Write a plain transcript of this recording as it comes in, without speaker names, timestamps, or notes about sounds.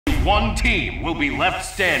one team will be left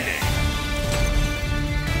standing.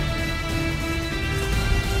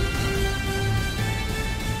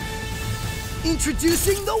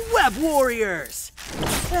 Introducing the Web Warriors!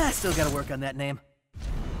 Still gotta work on that name.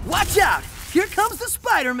 Watch out! Here comes the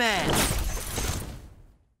Spider-Man!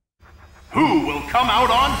 Who will come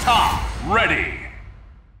out on top? Ready!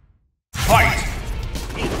 Fight!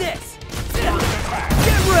 Eat this! Get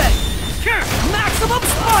ready! Maximum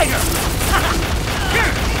Spider!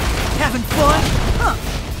 Having fun? Huh.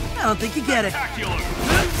 I don't think you get it.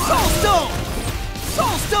 Soul Stone!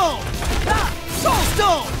 Soul Stone! Soul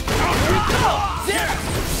Stone!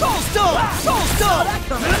 Soul Stone! Soul Stone!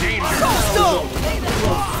 Soul Stone!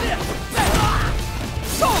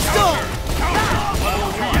 Soul Stone!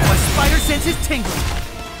 My spider sense is tingling.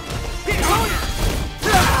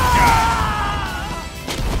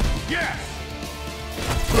 Yes!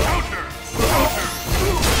 Counter!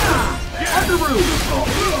 Underoos!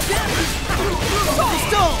 Soul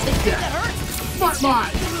Stone! Smart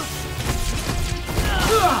Mind!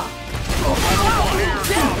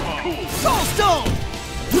 Soul Stone!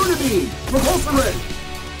 Unibeam! Repulsor Ray!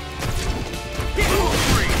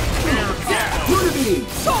 Unibeam!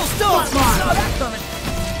 Soul Stone! Smart Mind!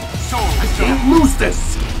 Soul I can't lose this!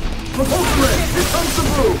 Repulsor Ray! Here comes the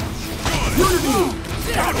move! Unibeam!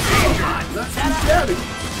 That's too shabby!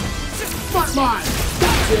 Smart Mind!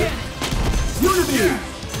 That's it! Unibeam!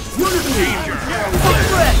 Unibeam!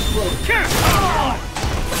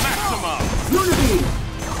 Maximum! Unibeam!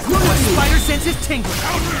 My Unibeam! spider sense is tingling.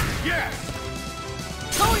 Counter! Yes!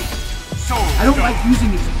 Tony! Soul I don't like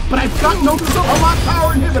using these, but I've got no lock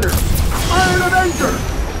power inhibitor! Iron Avenger!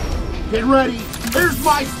 Get ready! Here's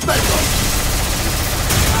my special!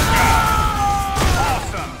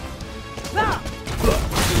 Awesome!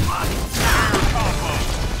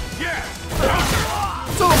 Yes!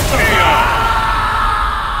 So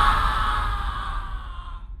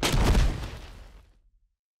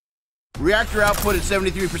Reactor output at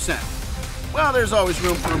 73%. Well, there's always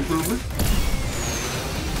room for improvement.